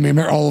 But yeah, I mean,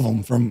 all of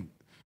them from,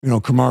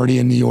 Cromartie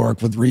in New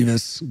York with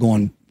Revis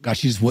going,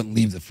 gosh, he just wouldn't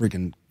leave the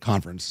freaking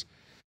conference.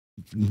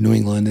 New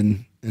England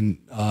and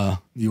New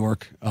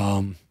York.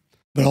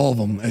 But all of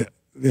them,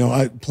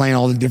 I playing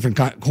all the different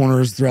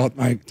corners throughout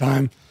my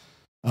time.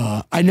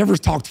 I never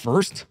talked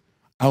first.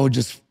 I would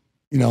just,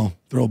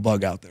 throw a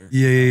bug out there.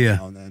 Yeah.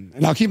 Now and then.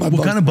 And I'll keep my What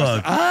bugs kind of to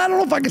bug? myself. I don't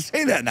know if I can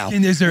say that now.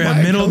 And is there Am a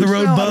I middle of the coach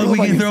road now? I bug don't know we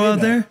if I can throw say out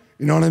that. there?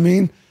 You know what I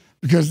mean?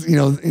 Because,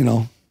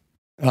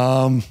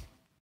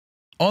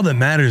 All that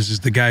matters is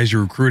the guys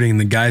you're recruiting and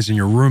the guys in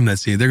your room that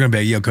see it. They're gonna be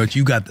like, "Yo, coach,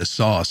 you got the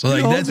sauce." So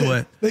like that's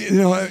what. What you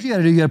got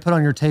to do, you got to put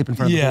on your tape in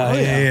front of Yeah, the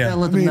board. yeah, yeah. You gotta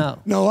let them know.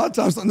 No, a lot of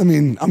times,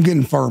 I'm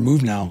getting far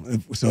removed now,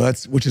 so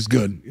which is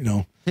good,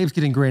 Tape's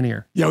getting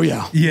grainier. Yeah, oh,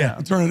 yeah. Yeah.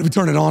 If you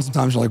turn it on,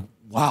 sometimes you're like,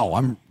 wow,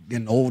 I'm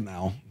getting old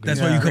now.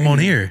 That's why you come on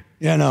here.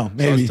 Yeah, no, So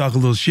maybe. let's talk a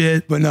little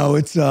shit. But no,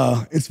 it's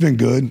been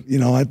good.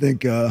 I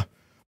think,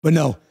 but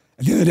no,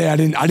 at the end of the day,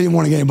 I didn't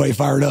want to get anybody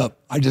fired up.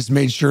 I just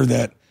made sure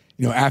that,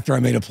 after I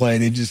made a play,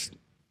 they just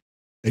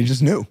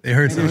knew. They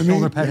heard Maybe something. a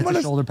shoulder pad, hit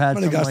the shoulder pad,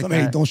 Somebody got something like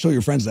hey, that. don't show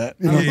your friends that.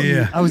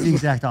 Yeah. I was the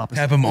exact opposite.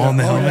 Have him on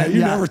the Oh, yeah, helmet.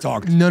 you never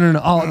talked. No.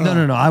 Oh,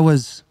 no. I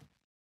was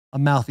a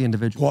mouthy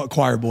individual.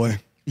 Choir boy.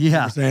 Yeah.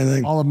 Never say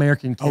anything. All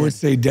American kid. I would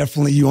say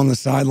definitely you on the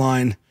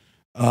sideline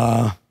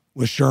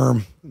with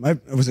Sherm.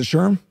 Was it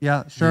Sherm?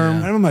 Yeah.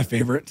 Sherm. One of my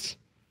favorites.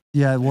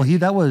 Yeah. Well,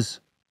 that was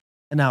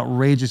an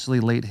outrageously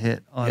late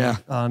hit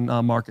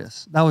on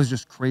Marcus. That was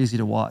just crazy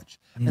to watch.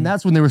 And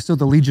that's when they were still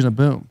the Legion of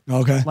Boom.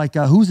 Okay. Like,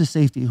 who's the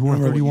safety? Who won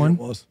Remember what year 31? it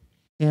was.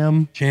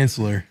 Cam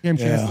Chancellor.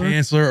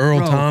 Chancellor. Earl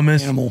Bro,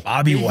 Thomas, animal.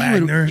 Bobby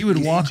Wagner. He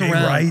would walk DJ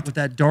around Wright. with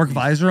that dark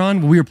visor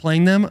on when we were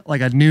playing them, like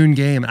a noon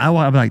game. And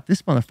I'd be like,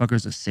 this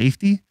motherfucker's a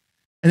safety.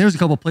 And there was a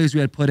couple of plays we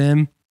had put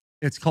in.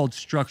 It's called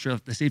structure.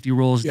 If the safety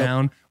rolls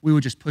down, we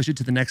would just push it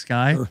to the next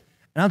guy. Sure.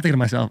 And I'm thinking to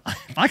myself,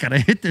 I gotta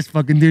hit this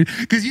fucking dude.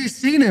 Because you've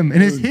seen him and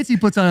his hits he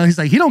puts on, he's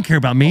like, he don't care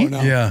about me. Oh,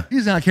 no. Yeah. He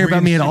does not care We're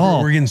about me getting at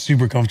all. We're getting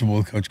super comfortable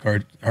with Coach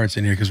Hart's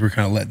in here because we're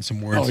kind of letting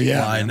some words fly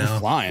man, now. we're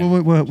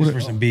flying. What, Just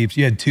for some beeps.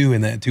 You had two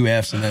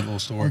F's in that little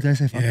story. did I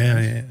say fuck?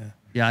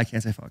 Yeah, I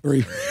can't say fuck.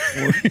 3,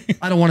 4.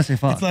 I don't want to say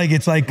fuck.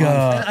 It's like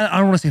I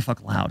don't want to say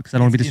fuck loud because I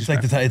don't want to be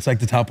disrespectful. it's like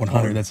the top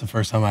 100. That's the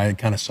first time I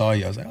kind of saw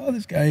you. I was like, oh,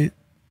 this guy,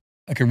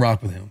 I could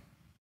rock with him.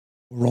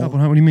 What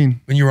do you mean?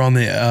 When you were on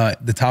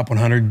the top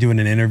 100 doing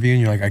an interview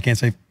and you're like, I can't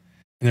say, and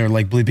they're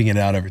like bleeping it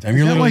out every time.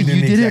 You're literally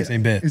doing the exact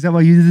same bit. Is that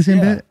why you did the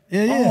same bit?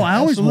 Yeah, yeah. Oh, I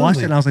always absolutely. watched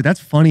it and I was like,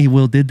 that's funny.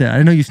 Will did that. I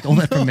didn't know you stole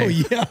that from me. Oh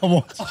yeah, I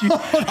watched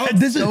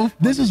you.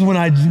 This is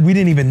when we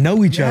didn't even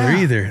know each other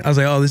either. I was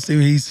like, oh, this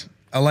dude,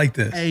 I like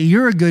this. Hey,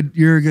 you're a good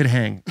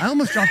hang. I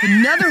almost dropped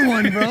another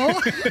one, bro.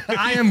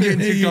 I am getting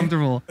too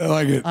comfortable. I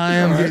like it. I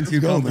am All right, getting too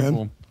let's go,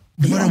 comfortable. man.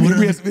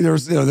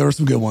 There were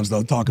some good ones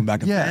though. Talking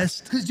back and forth.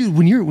 Yes, because dude,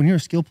 when you're a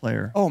skill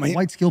player,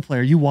 white skill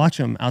player, you watch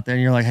them out there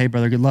and you're like, hey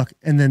brother, good luck.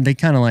 And then they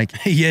kind of like,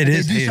 Yeah, it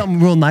is. They do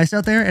something real nice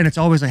out there, and it's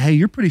always like, hey,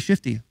 you're pretty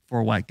shifty for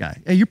a white guy.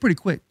 Hey, you're pretty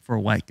quick for a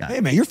white guy. Hey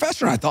man, you're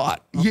faster than I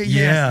thought.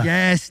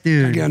 Yes,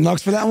 dude. Getting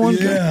nuts for that one.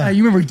 Yeah,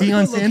 you remember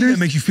Deion Sanders? That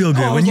makes you feel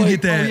good Oh, when you like,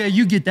 get that. Oh yeah,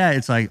 you get that.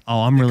 It's like,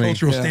 oh, I'm really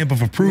cultural stamp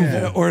of approval.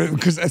 Yeah, or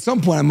because at some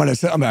point I might have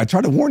said, I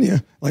tried to warn you.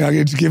 Like I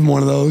could just give them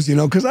one of those,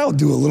 because I'll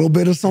do a little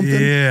bit of something.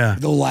 Yeah.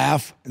 They'll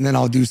laugh, and then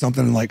I'll do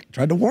something like,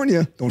 tried to warn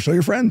you. Don't show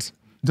your friends.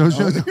 Don't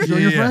show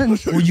your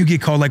friends. Or you get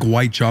called like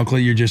white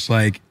chocolate. You're just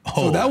like,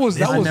 oh, So that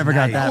was I never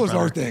got that that, was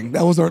our brother. thing.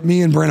 That was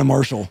me and Brandon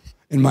Marshall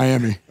in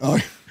Miami.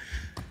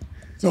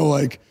 So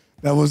like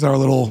that was our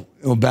little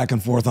back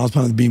and forth. I was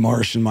playing with B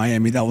Marsh in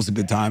Miami. That was a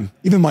good time.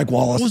 Even Mike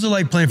Wallace. what was it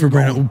like playing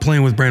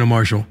with Brandon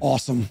Marshall?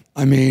 Awesome.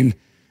 I mean,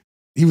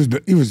 he was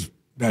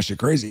batshit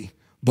crazy,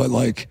 but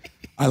like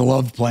I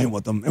loved playing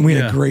with him, and we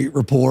had a great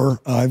rapport.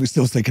 We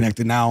still stay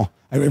connected now.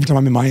 Every time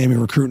I'm in Miami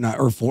recruiting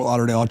or Fort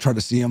Lauderdale, I try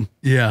to see him.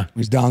 Yeah,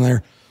 He's down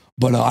there.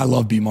 But I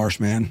love B Marsh,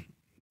 man.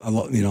 I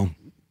love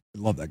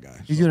that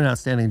guy. He's doing an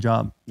outstanding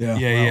job. Yeah.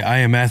 yeah. I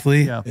am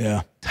athlete.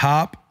 Yeah.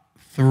 Top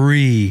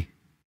 3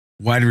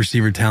 wide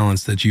receiver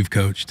talents that you've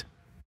coached.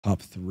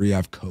 Top 3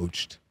 I've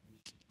coached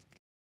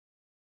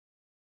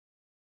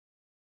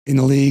in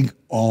the league,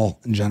 all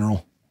in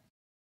general.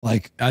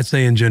 Like I'd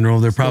say in general,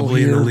 they're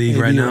probably in the league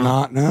right now.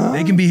 Not. No,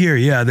 They can be here.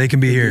 Yeah, they can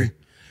be here.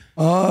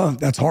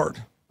 That's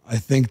hard. I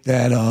think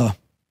that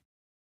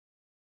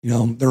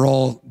they're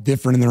all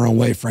different in their own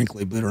way,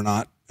 frankly, believe it or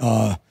not.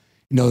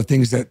 The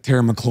things that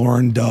Terry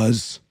McLaurin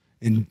does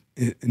and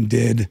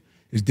did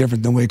is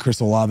different than the way Chris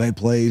Olave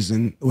plays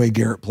and the way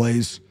Garrett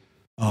plays.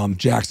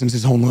 Jackson's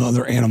his whole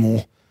other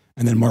animal,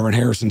 and then Marvin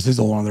Harrison's his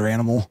whole other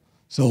animal.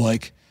 So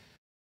like,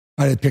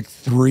 I had to pick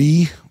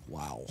 3.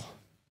 Wow.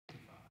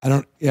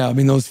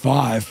 Those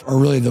 5 are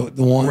really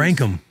the ones. Rank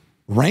them.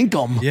 Rank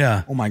them.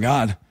 Yeah. Oh my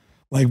God.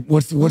 Like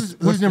what's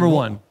Who's number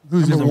one?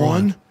 Who's number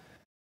one?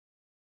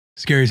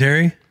 Scary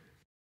Terry.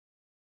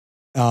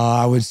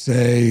 I would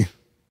say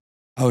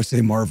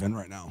Marvin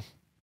right now.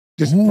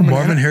 Just Ooh, from an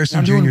Marvin N- Harrison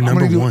I'm Jr. doing- I'm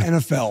number gonna do one.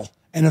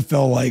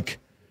 NFL like,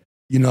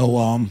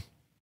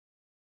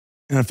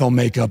 NFL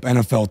makeup,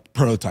 NFL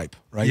prototype,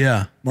 right?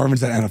 Yeah.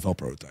 Marvin's that NFL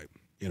prototype,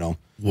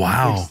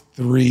 Wow.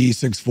 6'3",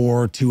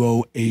 6'4",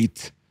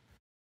 208,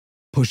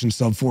 pushing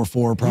sub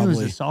 4'4", He probably. was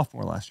a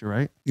sophomore last year,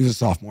 right? He was a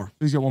sophomore.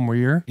 He's got one more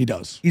year. He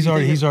does. He's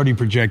already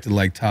projected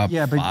like top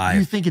Yeah, but 5.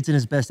 you think it's in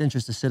his best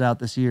interest to sit out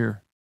this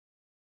year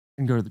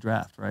and go to the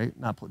draft, right?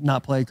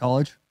 Not play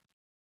college.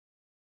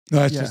 No,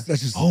 that's Yeah.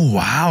 just Oh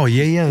wow.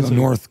 Yeah. the That's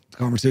North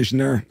conversation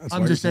there. That's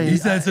I'm why just you're saying.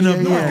 that's enough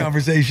Yeah, North yeah.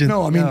 conversation.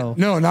 No, I mean, No.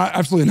 no, not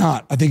absolutely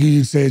not. I think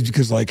you'd say it's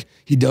because like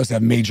he does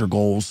have major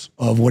goals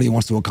of what he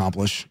wants to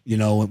accomplish,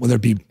 whether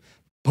it be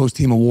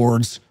post-team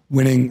awards,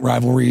 winning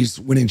rivalries,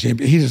 winning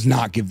champion. He does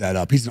not give that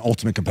up. He's an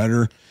ultimate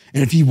competitor.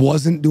 And if he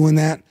wasn't doing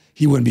that,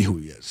 he wouldn't be who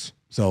he is.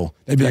 So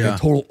that'd be like Yeah. a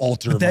total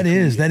alter. But that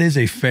is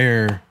a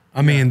fair.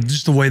 I mean,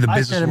 just the way the I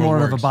business said it world more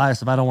works. of a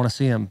bias if I don't want to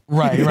see him.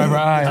 Right.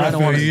 I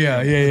don't wanna see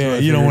Yeah.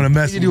 You don't want to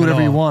mess. He can do whatever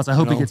he wants. I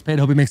hope he gets paid.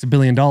 I hope he makes $1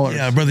 billion.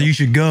 Yeah, brother, you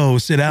should go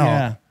sit out.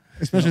 Yeah.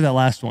 Especially that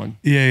last one.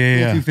 A Yeah.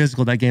 little too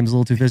physical. That game's a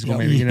little too physical,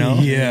 maybe,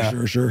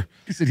 Yeah. Sure.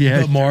 He said,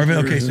 yeah. But Marvin.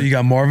 Okay, so you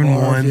got Marvin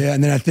one. Yeah,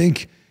 and then I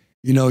think,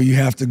 you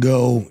have to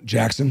go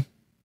Jackson.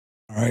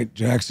 All right,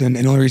 Jackson.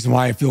 And the only reason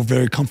why I feel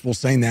very comfortable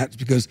saying that is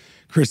because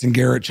Chris and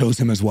Garrett chose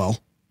him as well.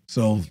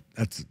 So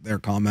that's their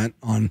comment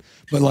on.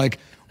 But like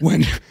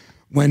when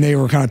they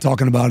were kind of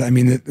talking about it, I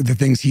mean, the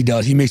things he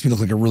does, he makes me look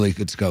like a really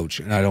good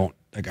coach, and I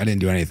didn't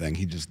do anything.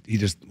 He just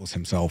was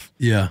himself.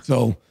 Yeah.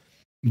 So,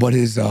 but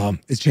his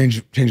change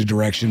of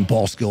direction,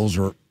 ball skills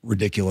are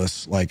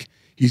ridiculous. Like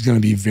he's going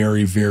to be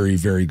very, very,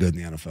 very good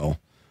in the NFL.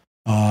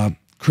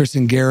 Chris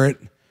and Garrett,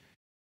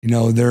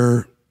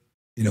 Garrett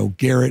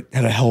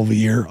had a hell of a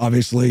year,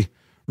 obviously,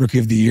 rookie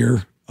of the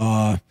year.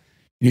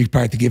 You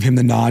probably have to give him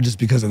the nod just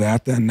because of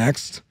that then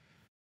next,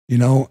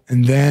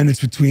 and then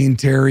it's between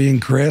Terry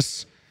and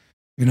Chris.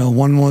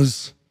 One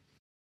was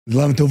the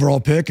 11th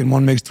overall pick and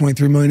one makes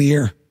 $23 million a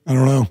year. I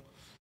don't know.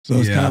 So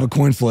it's kind of a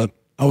coin flip.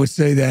 I would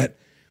say that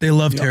they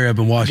love Terry up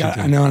in Washington.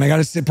 I know. And I got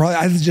to say,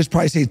 I would just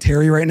probably say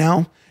Terry right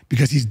now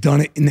because he's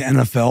done it in the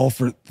NFL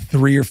for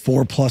 3 or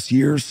 4 plus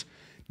years.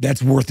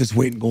 That's worth its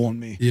weight in gold on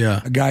me. Yeah.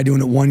 A guy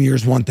doing it 1 year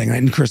is one thing.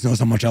 And Chris knows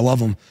how much I love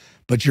him,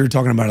 but you're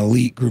talking about an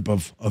elite group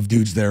of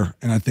dudes there.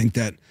 And I think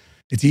that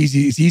it's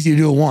easy to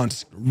do it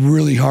once,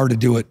 really hard to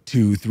do it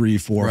 2, 3,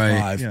 4,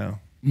 5. Yeah.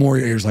 More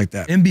years like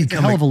that. And It's a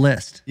hell of a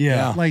list.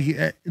 Yeah.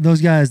 Like those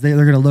guys, they're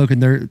going to look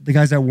and the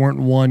guys that weren't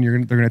one, they're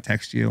going to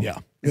text you. Yeah.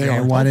 They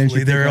are. Why didn't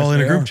you? They're all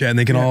in a group chat and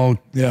they can all.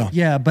 Yeah.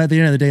 Yeah. But at the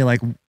end of the day,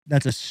 like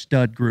that's a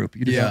stud group.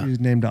 You just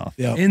named off.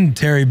 Yeah. And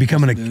Terry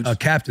becoming a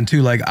captain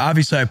too. Like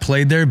obviously I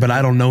played there, but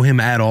I don't know him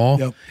at all.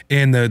 Yep.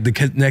 And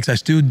the next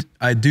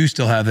I do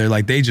still have there.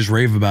 Like they just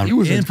rave about him. He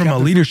was and from a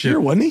leadership, year,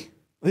 wasn't he?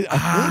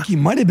 I think he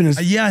might have been.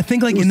 I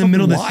think like in the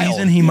middle of the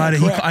season, he might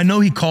have. I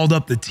know he called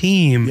up the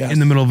team in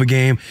the middle of a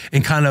game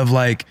and kind of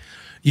like,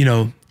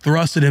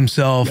 thrusted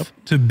himself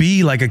to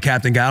be like a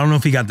captain guy. I don't know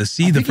if he got to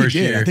see the first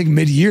year. I think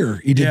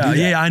mid-year he did.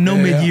 Yeah, I know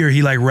mid-year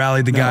he like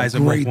rallied the guys at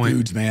one point.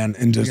 Dudes, man,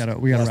 and just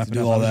we gotta wrap it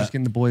up. I'm just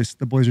getting the boys.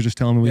 The boys are just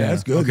telling me.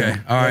 That's good. Okay,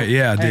 all right,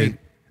 dude.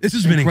 This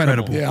has been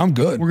incredible. Yeah, I'm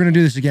good. We're gonna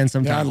do this again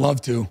sometime. Yeah, I'd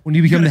love to. When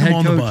you become the head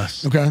on coach. the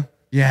bus. Okay.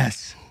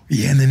 Yes.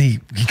 Yeah, and then he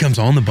comes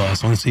on the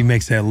bus once he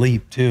makes that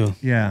leap too.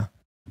 Yeah.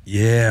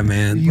 Yeah,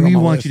 man. We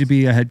want you to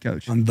be a head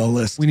coach on the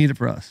list. We need it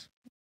for us.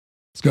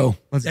 Let's go.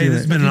 Let's do this it.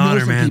 has been an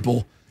honor, man.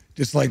 People,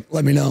 just like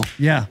let me know.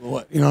 Yeah.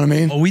 What, you know what I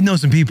mean? Oh, we know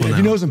some people now. If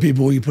you know some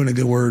people, you put in a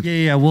good word.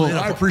 Yeah. Well,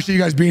 I appreciate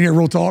you guys being here.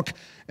 Real talk,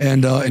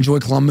 and enjoy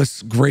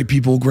Columbus. Great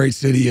people, great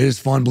city. It is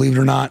fun, believe it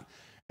or not.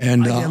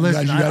 And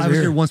listen, you guys I was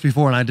here once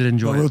before, and I did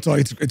enjoy Real it. talk,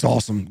 it's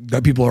awesome.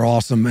 That people are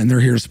awesome, and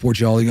they're here to support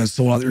y'all. You guys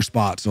sold out their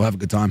spot, so have a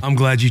good time. I'm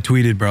glad you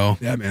tweeted, bro.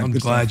 Yeah, man. I'm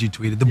Good glad stuff. you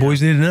tweeted. The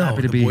boys need to know.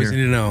 Happy to The be boys here.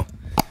 need to know.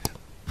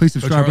 Please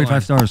subscribe, rate Hartline.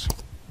 5 stars.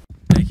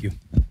 Thank you.